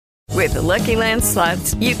With the Lucky Land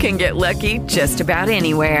Slots, you can get lucky just about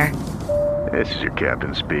anywhere. This is your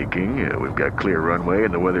captain speaking. We've got clear runway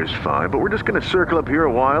and the weather's fine, but we're just going to circle up here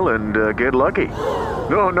a while and get lucky.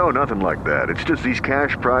 No, nothing like that. It's just these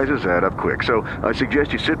cash prizes add up quick. So I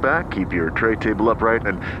suggest you sit back, keep your tray table upright,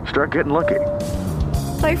 and start getting lucky.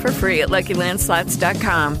 Play for free at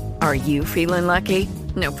LuckyLandSlots.com. Are you feeling lucky?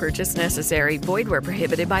 No purchase necessary. Void where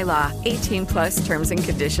prohibited by law. 18 plus terms and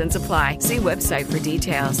conditions apply. See website for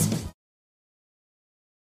details.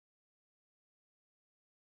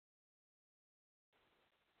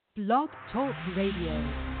 Blog Talk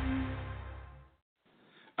Radio.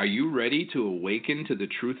 Are you ready to awaken to the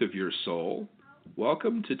truth of your soul?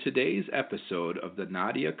 Welcome to today's episode of the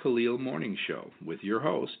Nadia Khalil Morning Show with your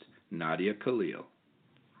host, Nadia Khalil.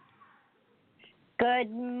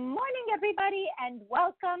 Good morning, everybody, and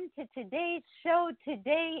welcome to today's show.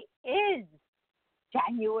 Today is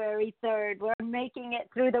January 3rd. We're making it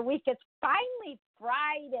through the week. It's finally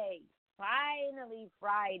Friday. Finally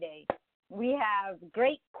Friday. We have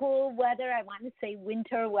great cool weather. I want to say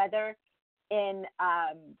winter weather in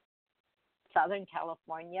Southern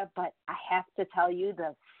California, but I have to tell you,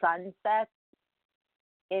 the sunsets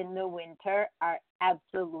in the winter are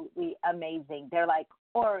absolutely amazing. They're like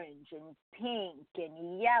orange and pink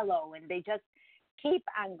and yellow, and they just keep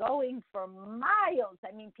on going for miles.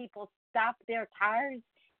 I mean, people stop their cars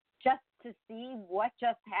just to see what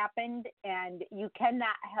just happened, and you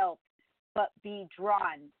cannot help but be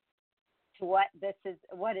drawn to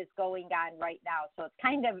what is going on right now. So it's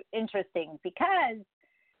kind of interesting because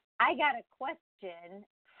I got a question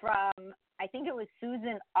from, I think it was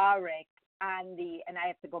Susan Auric and I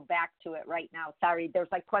have to go back to it right now. Sorry, there's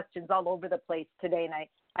like questions all over the place today, and I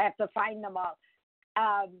have to find them all.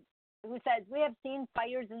 Who says, we have seen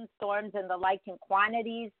fires and storms and the like in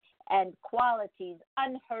quantities and qualities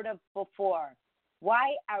unheard of before.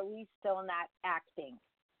 Why are we still not acting?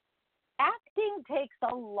 Acting takes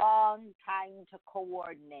a long time to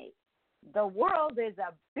coordinate. The world is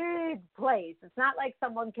a big place. It's not like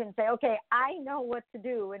someone can say, okay, I know what to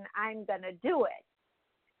do and I'm going to do it.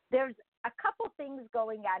 There's a couple things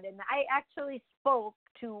going on, and I actually spoke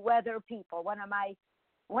to weather people. One of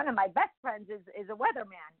my best friends is a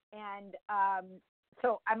weatherman, and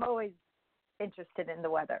so I'm always interested in the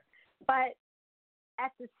weather. But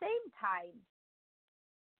at the same time,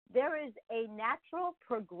 there is a natural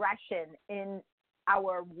progression in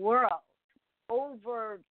our world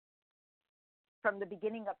over from the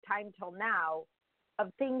beginning of time till now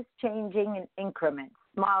of things changing in increments,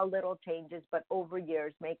 small little changes, but over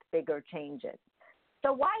years make bigger changes.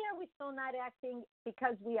 So why are we still not acting?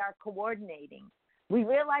 Because we are coordinating. We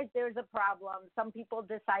realize there's a problem. Some people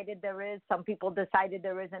decided there is. Some people decided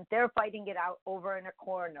there isn't. They're fighting it out over in a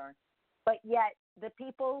corner. But yet the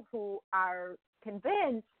people who are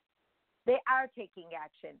convinced, they are taking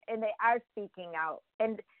action and they are speaking out.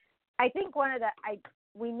 And I think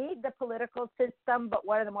we need the political system, but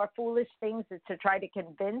one of the more foolish things is to try to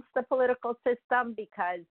convince the political system,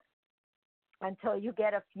 because until you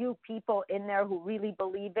get a few people in there who really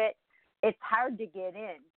believe it, it's hard to get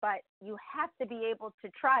in. But you have to be able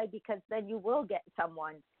to try, because then you will get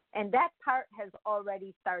someone. And that part has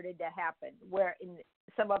already started to happen, where in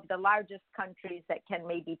some of the largest countries that can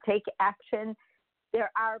maybe take action, there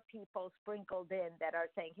are people sprinkled in that are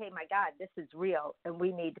saying, hey, my God, this is real and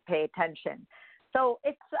we need to pay attention. So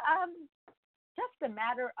it's just a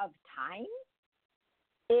matter of time.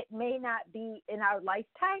 It may not be in our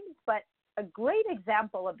lifetimes, but a great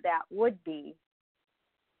example of that would be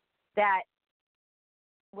that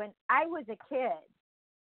when I was a kid,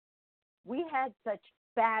 we had such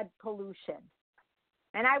bad pollution.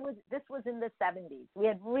 And this was in the 70s. We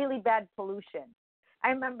had really bad pollution. I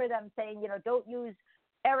remember them saying, don't use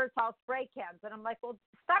aerosol spray cans. And I'm like, well,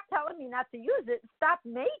 stop telling me not to use it. Stop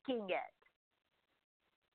making it.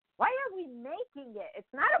 Why are we making it?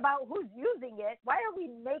 It's not about who's using it. Why are we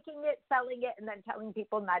making it, selling it, and then telling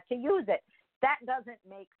people not to use it? That doesn't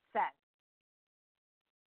make sense.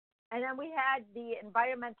 And then we had the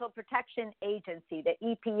Environmental Protection Agency, the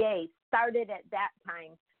EPA, started at that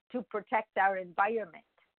time to protect our environment.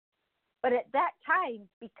 But at that time,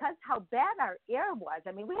 because how bad our air was,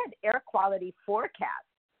 I mean, we had air quality forecasts,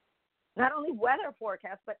 not only weather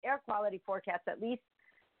forecasts, but air quality forecasts. At least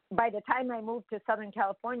by the time I moved to Southern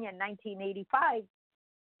California in 1985,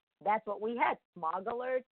 that's what we had. Smog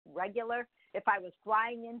alerts, regular. If I was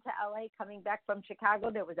flying into LA, coming back from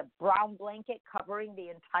Chicago, there was a brown blanket covering the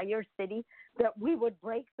entire city that we would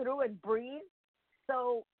break through and breathe.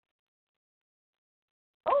 So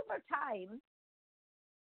over time,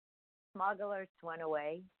 smog alerts went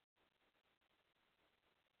away.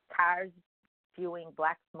 Cars spewing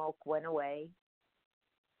black smoke went away.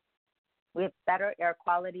 We have better air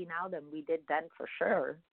quality now than we did then, for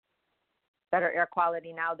sure. Better air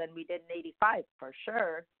quality now than we did in 85, for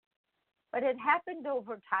sure. But it happened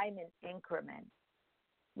over time in increments.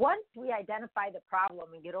 Once we identify the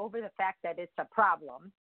problem and get over the fact that it's a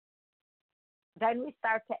problem, then we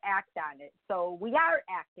start to act on it. So we are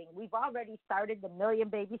acting. We've already started. The million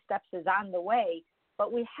baby steps is on the way,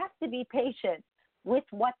 but we have to be patient with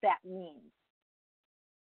what that means.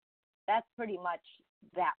 That's pretty much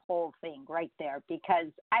that whole thing right there, because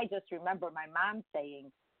I just remember my mom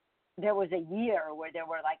saying there was a year where there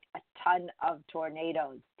were like a ton of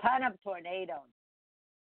tornadoes.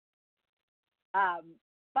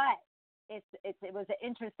 But it was an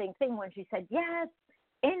interesting thing when she said, yes,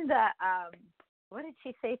 in the, what did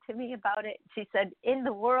she say to me about it? She said, in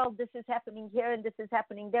the world, this is happening here and this is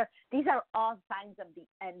happening there. These are all signs of the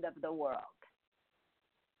end of the world.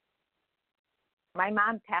 My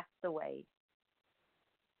mom passed away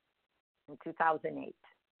in 2008.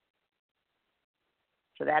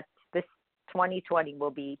 So that's this 2020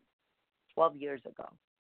 will be 12 years ago.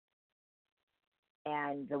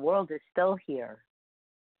 And the world is still here.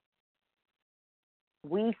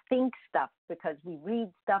 We think stuff because we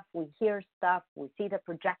read stuff, we hear stuff, we see the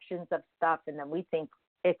projections of stuff, and then we think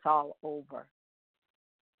it's all over.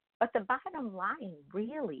 But the bottom line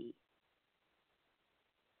really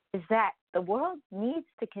is that the world needs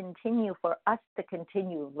to continue for us to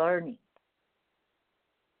continue learning.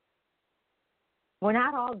 We're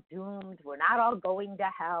not all doomed. We're not all going to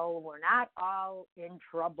hell. We're not all in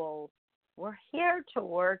trouble. We're here to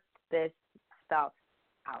work this stuff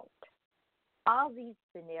out. All these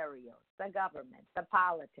scenarios, the government, the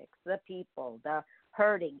politics, the people, the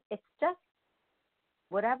hurting, it's just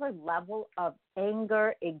whatever level of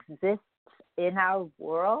anger exists in our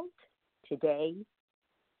world today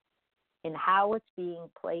and how it's being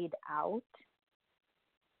played out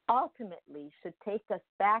ultimately should take us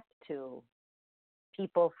back to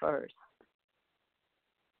people first.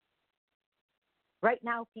 Right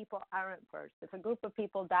now, people aren't first. If a group of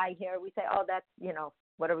people die here, we say, oh, that's,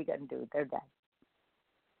 what are we going to do? They're dead.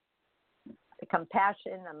 The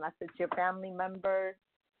compassion, unless it's your family member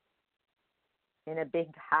in a big,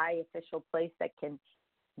 high official place that can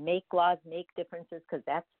make laws, make differences, because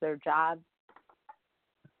that's their job.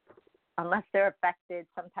 Unless they're affected,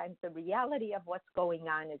 sometimes the reality of what's going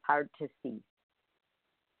on is hard to see.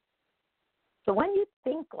 So when you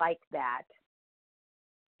think like that,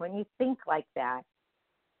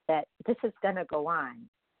 that this is going to go on,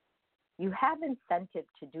 you have incentive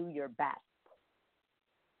to do your best.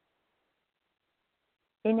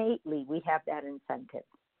 Innately, we have that incentive.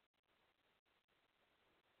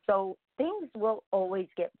 So things will always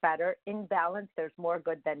get better. In balance, there's more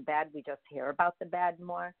good than bad. We just hear about the bad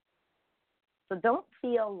more. So don't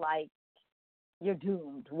feel like you're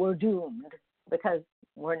doomed. We're doomed, because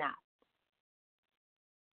we're not.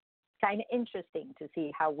 Kind of interesting to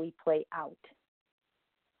see how we play out.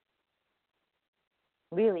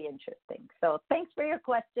 Really interesting. So thanks for your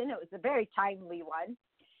question. It was a very timely one.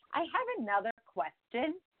 I have another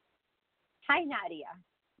question. Hi, Nadia.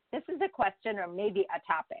 This is a question or maybe a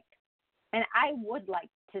topic, and I would like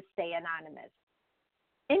to stay anonymous.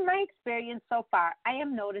 In my experience so far, I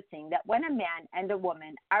am noticing that when a man and a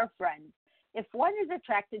woman are friends, if one is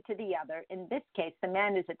attracted to the other, in this case, the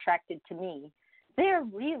man is attracted to me, there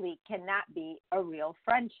really cannot be a real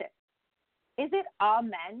friendship. Is it all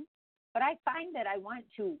men? But I find that I want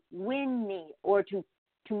to win me or to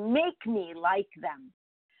make me like them.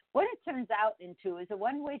 What it turns out into is a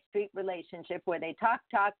one-way street relationship where they talk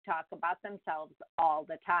about themselves all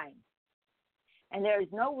the time. And there is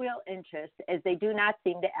no real interest, as they do not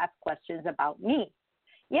seem to ask questions about me.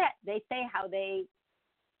 Yet they say how they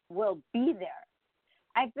will be there.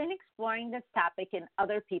 I've been exploring this topic in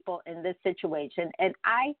other people in this situation, and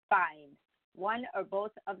I find one or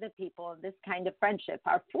both of the people in this kind of friendship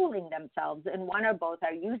are fooling themselves, and one or both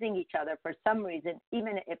are using each other for some reason,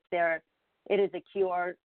 even if it is a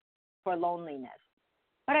cure for loneliness.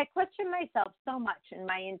 But I question myself so much in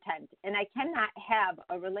my intent, and I cannot have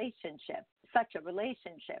such a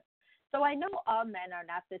relationship. So I know all men are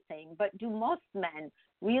not the same, but do most men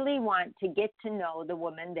really want to get to know the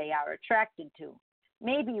woman they are attracted to?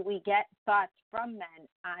 Maybe we get thoughts from men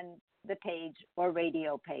on the page or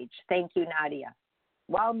radio page. Thank you, Nadia.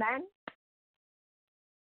 Well, men,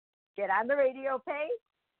 get on the radio page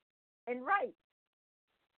and write.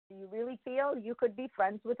 Do you really feel you could be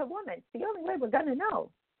friends with a woman? It's the only way we're going to know.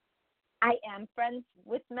 I am friends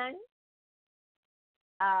with men,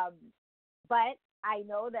 but I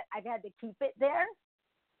know that I've had to keep it there.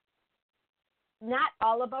 Not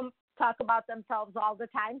all of them talk about themselves all the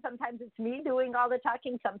time. Sometimes it's me doing all the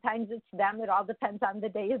talking. Sometimes it's them. It all depends on the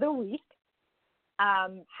day of the week.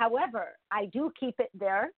 However, I do keep it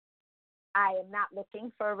there. I am not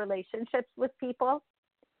looking for relationships with people.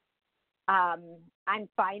 I'm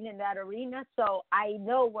fine in that arena, so I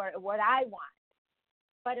know what I want.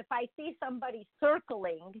 But if I see somebody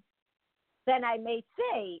circling, then I may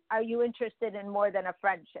say, are you interested in more than a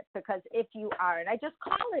friendship? Because if you are, and I just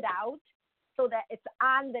call it out so that it's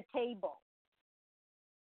on the table.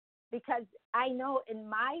 Because I know in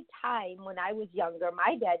my time when I was younger,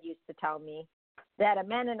 my dad used to tell me that a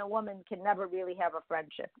man and a woman can never really have a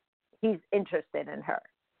friendship. He's interested in her.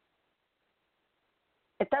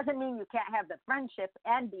 It doesn't mean you can't have the friendship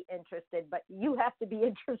and be interested, but you have to be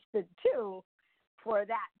interested too for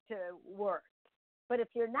that to work. But if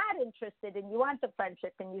you're not interested and you want the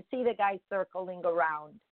friendship and you see the guy circling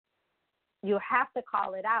around, you have to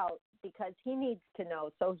call it out because he needs to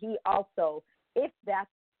know. So he also, if that's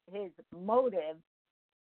his motive,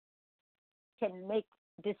 can make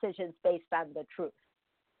decisions based on the truth.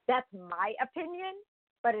 That's my opinion,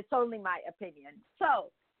 but it's only my opinion.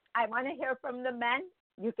 So I want to hear from the men.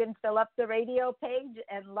 You can fill up the radio page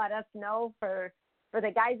and let us know for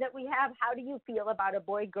the guys that we have, how do you feel about a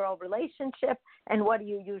boy-girl relationship, and what do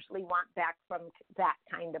you usually want back from that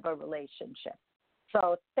kind of a relationship?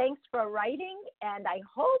 So thanks for writing, and I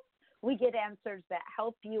hope we get answers that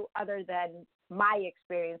help you other than my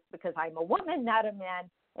experience, because I'm a woman, not a man,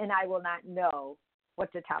 and I will not know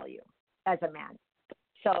what to tell you as a man.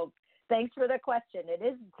 So thanks for the question. It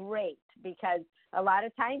is great because a lot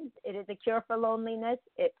of times it is a cure for loneliness.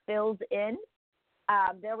 It fills in.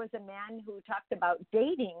 There was a man who talked about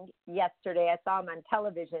dating yesterday. I saw him on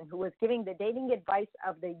television, who was giving the dating advice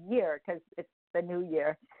of the year because it's the new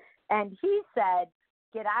year. And he said,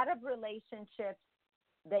 get out of relationships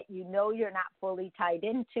that you know you're not fully tied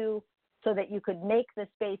into so that you could make the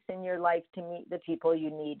space in your life to meet the people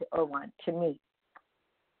you need or want to meet.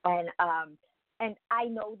 And I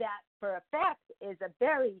know that for a fact is a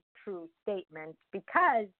very true statement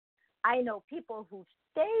because I know people who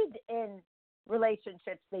stayed in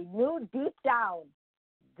relationships they knew deep down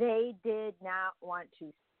they did not want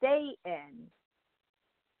to stay in,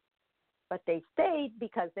 but they stayed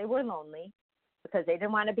because they were lonely, because they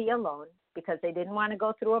didn't want to be alone, because they didn't want to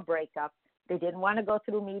go through a breakup, they didn't want to go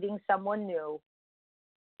through meeting someone new,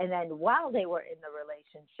 and then while they were in the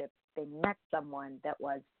relationship, they met someone that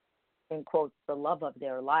was, in quotes, the love of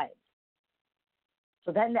their lives.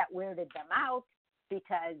 So then that weirded them out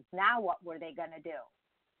because now what were they going to do?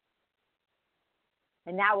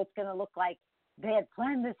 And now it's going to look like they had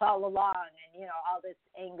planned this all along and, you know, all this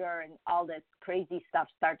anger and all this crazy stuff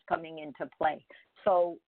starts coming into play.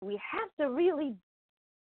 So we have to really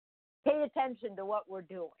pay attention to what we're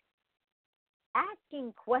doing.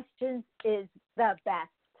 Asking questions is the best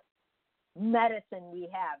medicine we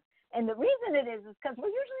have. And the reason it is because we're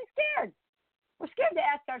usually scared. We're scared to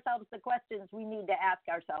ask ourselves the questions we need to ask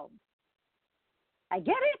ourselves. I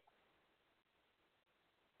get it.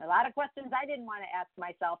 A lot of questions I didn't want to ask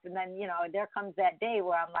myself. And then, you know, there comes that day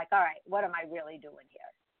where I'm like, all right, what am I really doing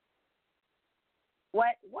here?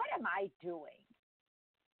 What am I doing?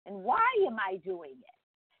 And why am I doing it?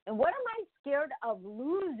 And what am I scared of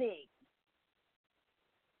losing?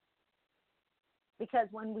 Because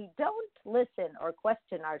when we don't listen or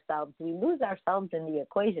question ourselves, we lose ourselves in the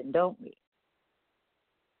equation, don't we?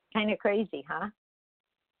 Kind of crazy, huh?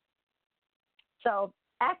 So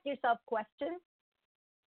ask yourself questions.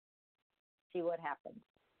 See what happens.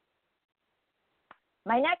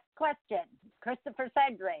 My next question, Christopher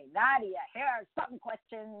Sedre, Nadia, here are some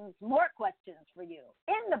questions, more questions for you.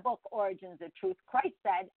 In the book Origins of Truth, Christ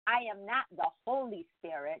said, I am not the Holy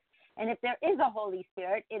Spirit, and if there is a Holy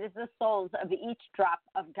Spirit, it is the souls of each drop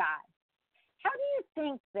of God. How do you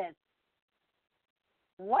think this?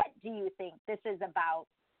 What do you think this is about?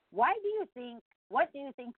 What do you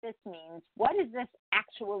think this means? What is this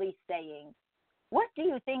actually saying? What do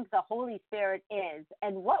you think the Holy Spirit is,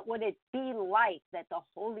 and what would it be like that the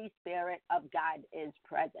Holy Spirit of God is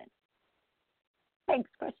present? Thanks,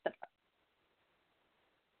 Christopher.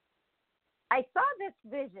 I saw this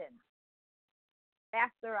vision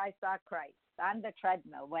after I saw Christ on the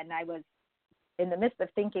treadmill when I was in the midst of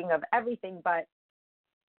thinking of everything but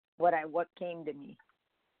what came to me.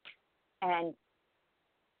 And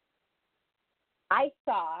I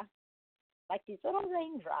saw like these little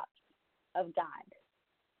raindrops of God.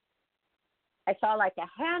 I saw like a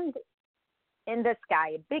hand in the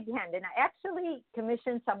sky, a big hand, and I actually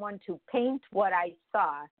commissioned someone to paint what I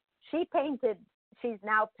saw. She painted, she's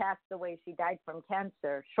now passed away, she died from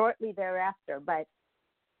cancer shortly thereafter, but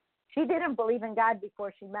She didn't believe in God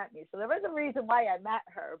before she met me. So there was a reason why I met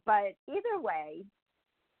her. But either way,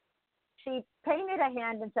 she painted a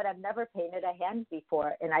hand and said, I've never painted a hand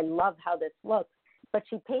before, and I love how this looks. But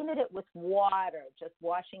she painted it with water, just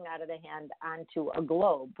washing out of the hand onto a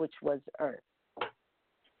globe, which was Earth.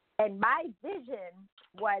 And my vision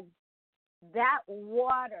was that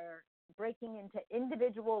water breaking into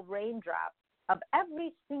individual raindrops of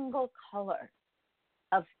every single color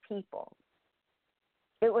of people.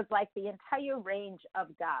 It was like the entire range of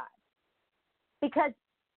God. Because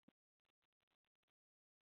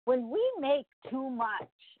when we make too much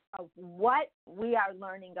of what we are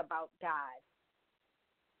learning about God,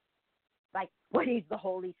 like, what is the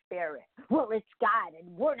Holy Spirit? Well, it's God,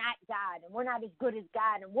 and we're not God, and we're not as good as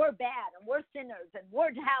God, and we're bad, and we're sinners, and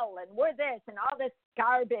we're hell, and we're this, and all this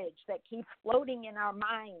garbage that keeps floating in our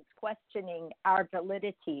minds, questioning our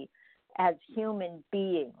validity as human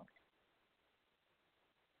beings.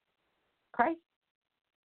 Christ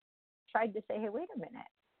tried to say, hey, wait a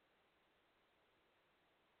minute.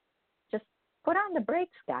 Just put on the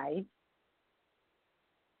brakes, guys.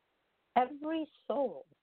 Every soul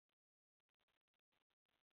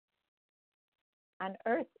on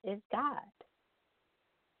earth is God.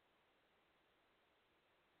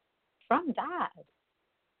 From God.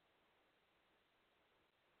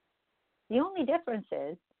 The only difference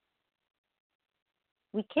is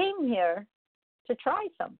we came here to try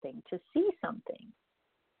something, to see something.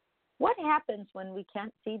 What happens when we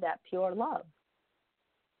can't see that pure love?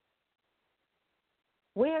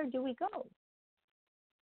 Where do we go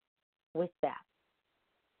with that?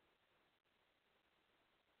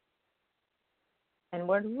 And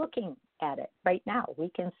we're looking at it right now. We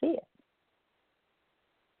can see it.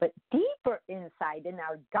 But deeper inside in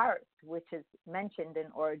our garth, which is mentioned in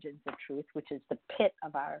Origins of Truth, which is the pit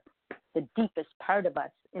of the deepest part of us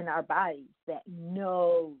in our bodies that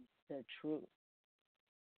knows the truth,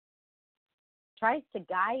 tries to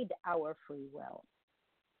guide our free will.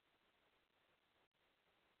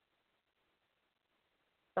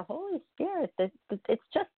 The Holy Spirit, it's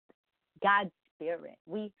just God's Spirit.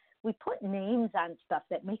 We put names on stuff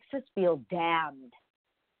that makes us feel damned,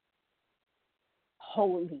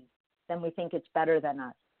 holy, then we think it's better than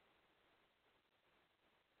us.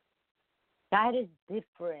 God is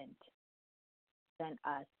different than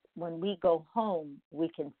us. When we go home, we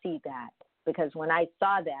can see that. Because when I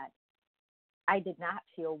saw that, I did not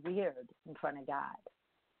feel weird in front of God.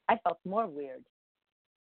 I felt more weird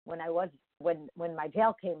when my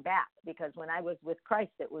veil came back, because when I was with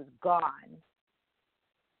Christ, it was gone.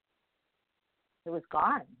 It was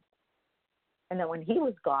gone. And then when he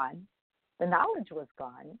was gone, the knowledge was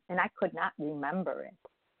gone, and I could not remember it.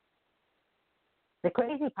 The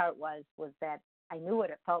crazy part was that I knew what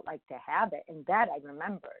it felt like to have it, and that I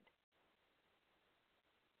remembered.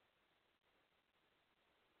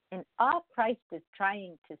 And all Christ is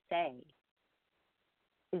trying to say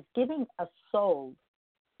is giving a soul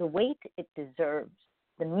the weight it deserves,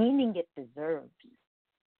 the meaning it deserves.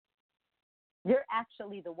 You're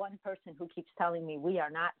actually the one person who keeps telling me we are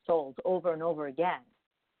not souls over and over again.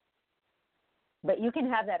 But you can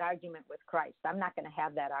have that argument with Christ. I'm not going to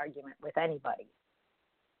have that argument with anybody.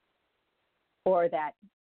 Or that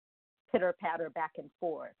pitter-patter back and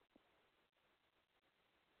forth.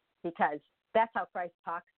 Because that's how Christ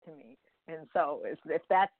talks to me. And so if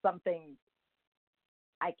that's something,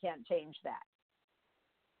 I can't change that.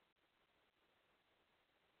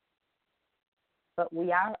 But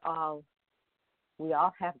we all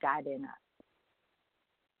have God in us.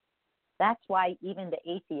 That's why even the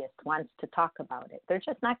atheist wants to talk about it. They're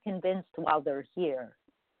just not convinced while they're here.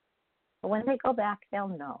 But when they go back, they'll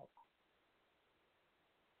know.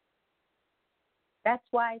 That's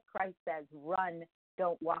why Christ says, run,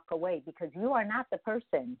 don't walk away, because you are not the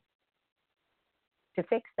person to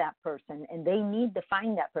fix that person, and they need to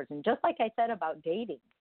find that person. Just like I said about dating,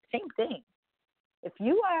 same thing. If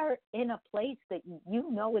you are in a place that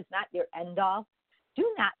you know is not your end all, do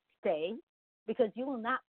not stay, because you will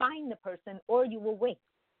not find the person, or you will wait,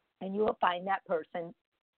 and you will find that person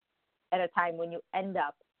at a time when you end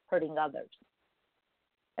up hurting others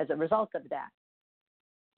as a result of that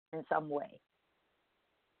in some way.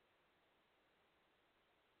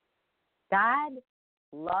 God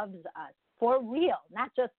loves us for real,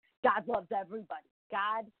 not just God loves everybody.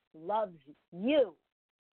 God loves you.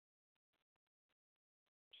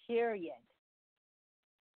 Period.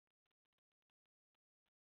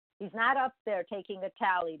 He's not up there taking a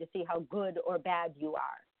tally to see how good or bad you are.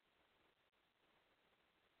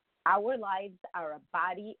 Our lives are a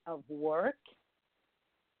body of work.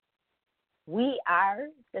 We are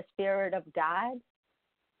the Spirit of God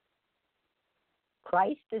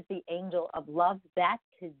Christ is the angel of love. That's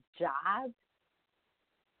his job.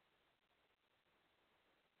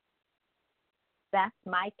 That's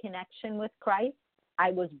my connection with Christ.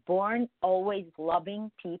 I was born always loving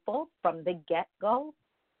people from the get-go,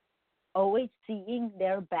 always seeing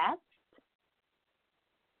their best.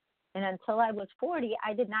 And until I was 40,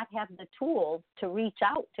 I did not have the tools to reach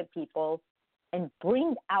out to people and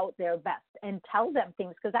bring out their best and tell them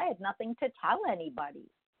things because I had nothing to tell anybody.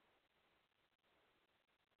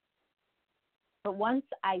 But once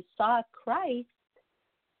I saw Christ,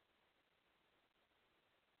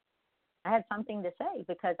 I had something to say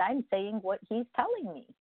because I'm saying what he's telling me.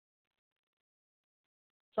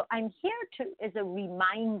 So I'm here as a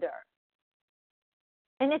reminder.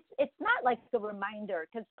 And it's not like a reminder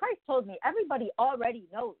because Christ told me everybody already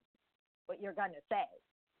knows what you're going to say.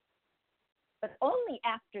 But only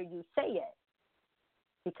after you say it,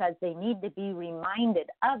 because they need to be reminded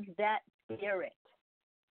of that spirit,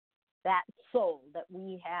 that soul that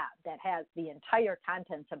we have, that has the entire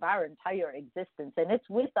contents of our entire existence, and it's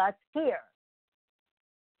with us here.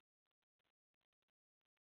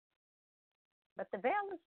 But the veil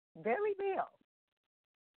is very real.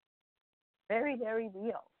 Very, very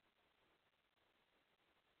real.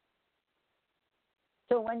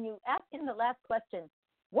 So when you ask in the last question,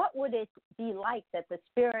 what would it be like that the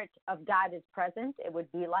Spirit of God is present? It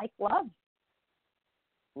would be like love.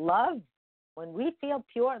 Love. When we feel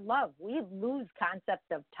pure love, we lose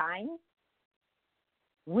concept of time.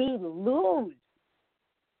 We lose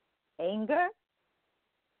anger.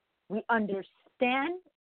 We understand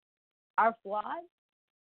our flaws.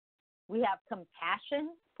 We have compassion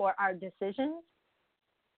for our decisions.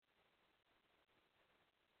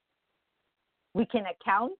 We can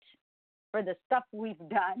account for the stuff we've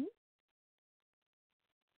done.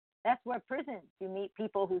 That's where prisons, you meet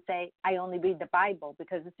people who say, I only read the Bible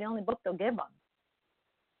because it's the only book they'll give them.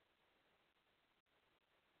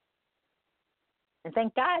 And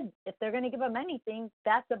thank God, if they're going to give them anything,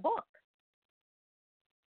 that's a book.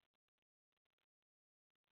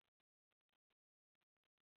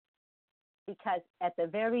 Because at the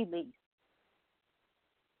very least,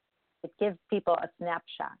 it gives people a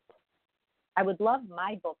snapshot. I would love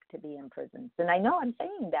my book to be in prisons. And I know I'm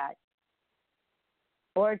saying that.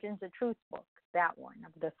 Origins of Truth book, that one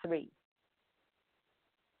of the three.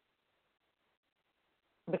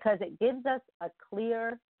 Because it gives us a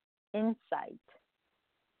clear insight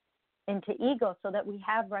into ego so that we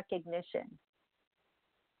have recognition.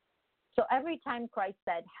 So every time Christ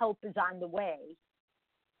said, help is on the way,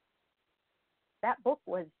 that book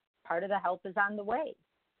was part of the help is on the way.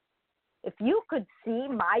 If you could see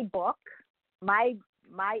my book, my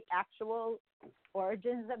actual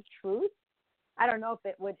Origins of Truth, I don't know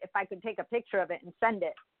if I could take a picture of it and send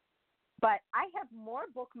it, but I have more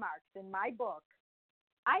bookmarks in my book.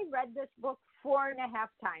 I read this book 4.5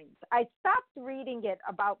 times. I stopped reading it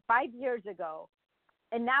about 5 years ago,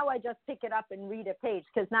 and now I just pick it up and read a page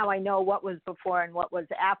because now I know what was before and what was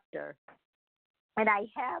after. And I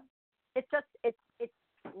have, it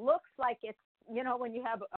looks like it's, you know, when you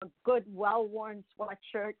have a good, well-worn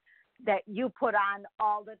sweatshirt that you put on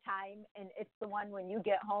all the time, and it's the one when you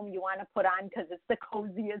get home you want to put on because it's the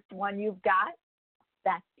coziest one you've got.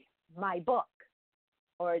 That's my book,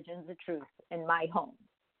 Origins of Truth, in my home.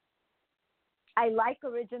 I like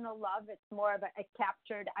Original Love. It's more of a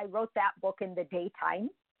captured. I wrote that book in the daytime,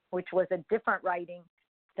 which was a different writing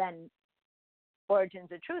than Origins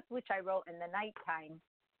of Truth, which I wrote in the nighttime,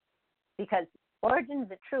 because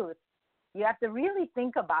Origins of Truth, you have to really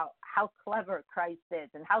think about how clever Christ is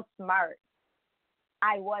and how smart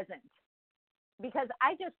I wasn't, because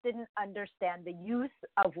I just didn't understand the use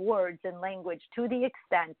of words and language to the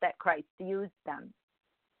extent that Christ used them.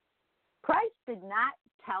 Christ did not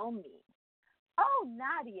tell me, oh,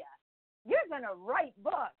 Nadia, you're going to write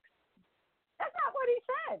books. That's not what he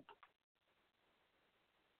said.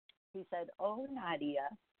 He said, oh, Nadia,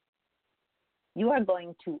 you are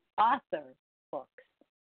going to author books.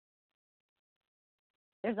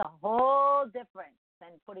 There's a whole difference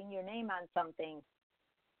than putting your name on something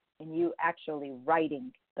and you actually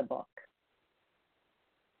writing the book.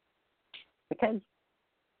 Because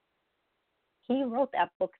he wrote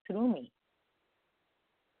that book through me.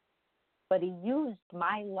 But he used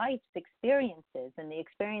my life's experiences and the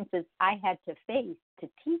experiences I had to face to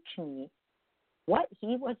teach me what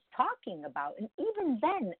he was talking about. And even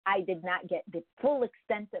then, I did not get the full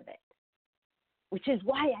extent of it, which is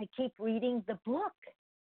why I keep reading the book.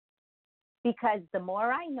 Because the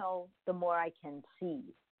more I know, the more I can see.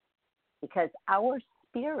 Because our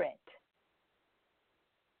spirit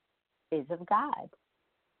is of God.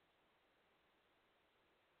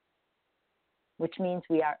 which means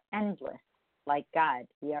we are endless like God.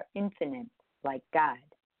 We are infinite like God.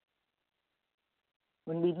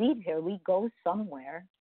 When we leave here, we go somewhere.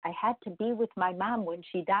 I had to be with my mom when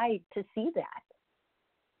she died to see that.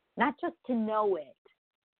 Not just to know it,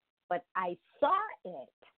 but I saw it.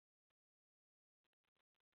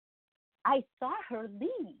 I saw her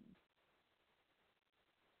leave.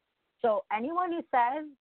 So anyone who says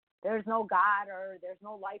there's no God or there's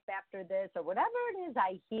no life after this or whatever it is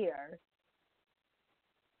I hear,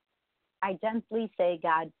 I gently say,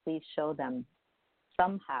 God, please show them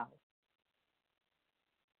somehow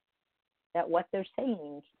that what they're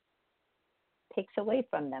saying takes away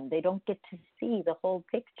from them. They don't get to see the whole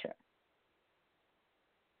picture.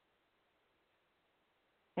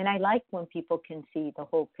 And I like when people can see the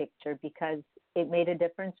whole picture because it made a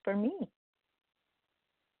difference for me.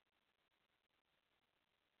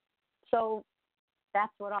 So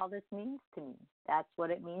that's what all this means to me. That's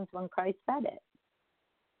what it means when Christ said it,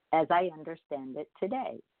 as I understand it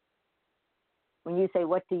today. When you say,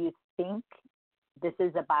 what do you think this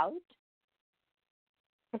is about?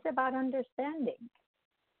 It's about understanding,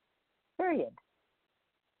 period.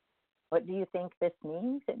 What do you think this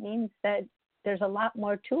means? It means that there's a lot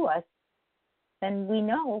more to us than we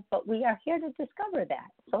know, but we are here to discover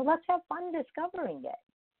that. So let's have fun discovering it.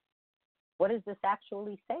 What is this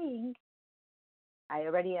actually saying? I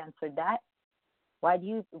already answered that. What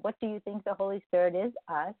do you think the Holy Spirit is?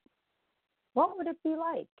 Us. What would it be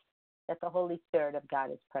like that the Holy Spirit of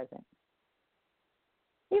God is present?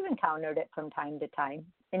 You've encountered it from time to time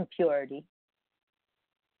in purity.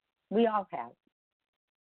 We all have.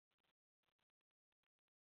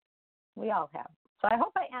 We all have. So I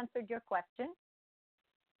hope I answered your question.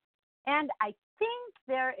 And I think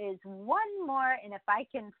there is one more, and if I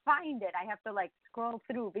can find it, I have to scroll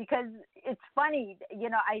through because it's funny.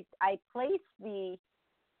 I place the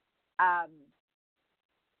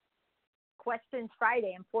questions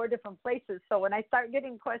Friday in 4 different places. So when I start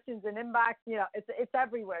getting questions in inbox, it's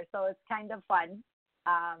everywhere. So it's kind of fun.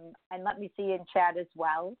 And let me see in chat as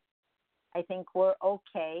well. I think we're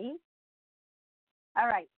okay. All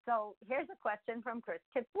right. So here's a question from Chris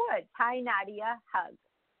Tip Woods. Hi, Nadia. Hug.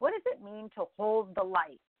 What does it mean to hold the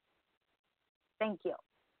light? Thank you.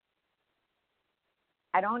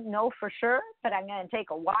 I don't know for sure, but I'm going to take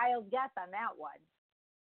a wild guess on that one.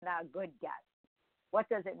 Not a good guess. What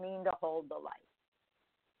does it mean to hold the light?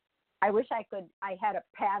 I wish I had a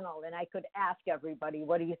panel and I could ask everybody,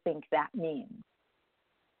 what do you think that means?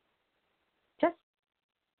 Just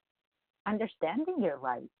understanding your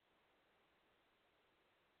light.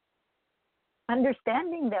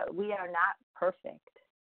 Understanding that we are not perfect,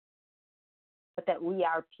 but that we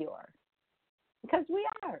are pure. Because we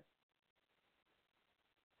are.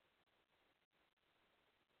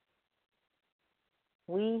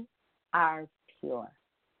 We are pure.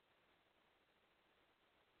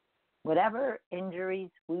 Whatever injuries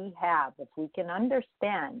we have, if we can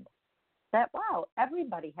understand that, wow,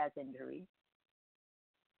 everybody has injuries.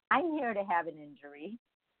 I'm here to have an injury.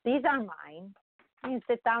 These are mine. You can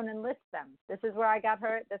sit down and list them. This is where I got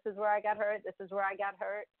hurt. This is where I got hurt. This is where I got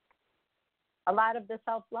hurt. A lot of the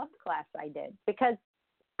self-love class I did, because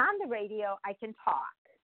on the radio I can talk,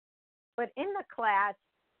 but in the class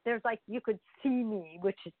there's you could see me,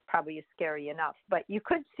 which is probably scary enough, but you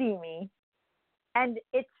could see me, and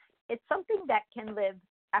it's something that can live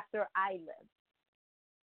after I live.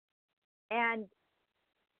 And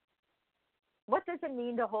what does it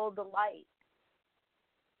mean to hold the light?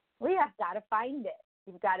 We have got to find it.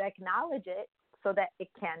 You've got to acknowledge it so that it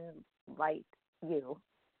can light you.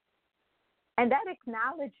 And that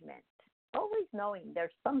acknowledgement, always knowing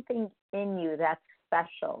there's something in you that's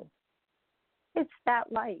special, it's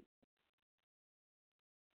that light.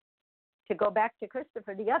 To go back to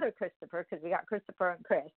Christopher, the other Christopher, because we got Christopher and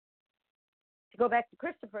Chris, to go back to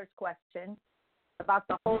Christopher's question about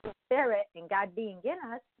the Holy Spirit and God being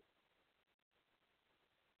in us,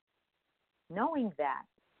 knowing that,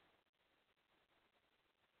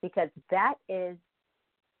 because that is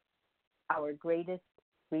our greatest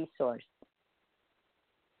resource.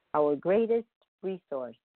 Our greatest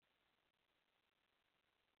resource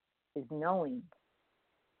is knowing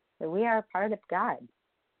that we are a part of God.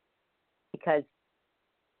 Because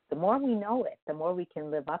the more we know it, the more we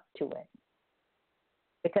can live up to it.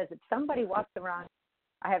 Because if somebody walks around,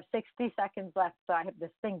 I have 60 seconds left, so I have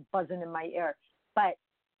this thing buzzing in my ear. But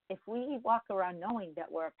if we walk around knowing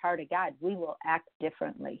that we're a part of God, we will act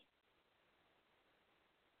differently.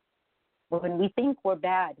 When we think we're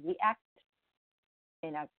bad, we act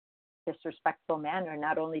in a disrespectful manner,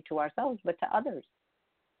 not only to ourselves, but to others.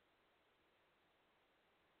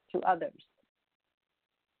 To others.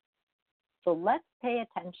 So let's pay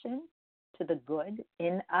attention to the good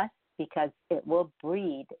in us because it will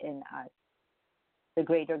breed in us the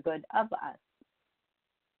greater good of us.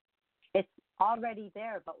 It's already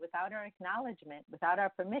there, but without our acknowledgement, without our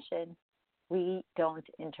permission, we don't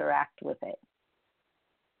interact with it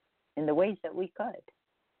in the ways that we could.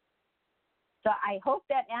 So I hope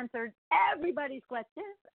that answered everybody's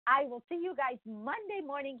questions. I will see you guys Monday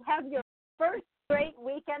morning. Have your first great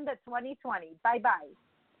weekend of 2020. Bye-bye.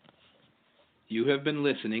 You have been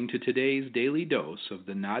listening to today's daily dose of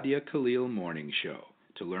the Nadia Khalil Morning Show.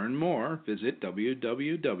 To learn more, visit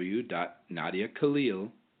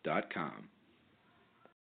www.nadiakhalil.com.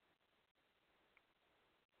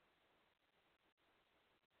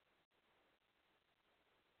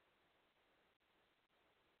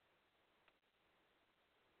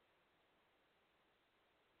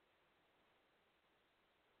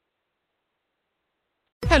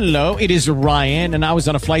 Hello, it is Ryan, and I was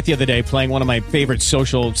on a flight the other day playing one of my favorite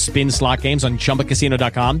social spin slot games on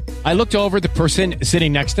ChumbaCasino.com. I looked over at the person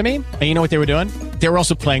sitting next to me, and you know what they were doing? They were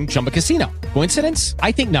also playing Chumba Casino. Coincidence?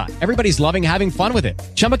 I think not. Everybody's loving having fun with it.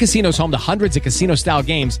 Chumba Casino is home to hundreds of casino-style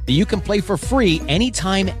games that you can play for free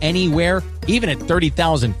anytime, anywhere, even at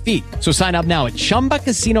 30,000 feet. So sign up now at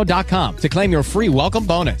ChumbaCasino.com to claim your free welcome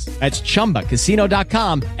bonus. That's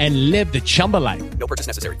ChumbaCasino.com and live the Chumba life. No purchase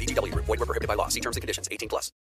necessary. VGW Group. Void where prohibited by law. See terms and conditions. 18+.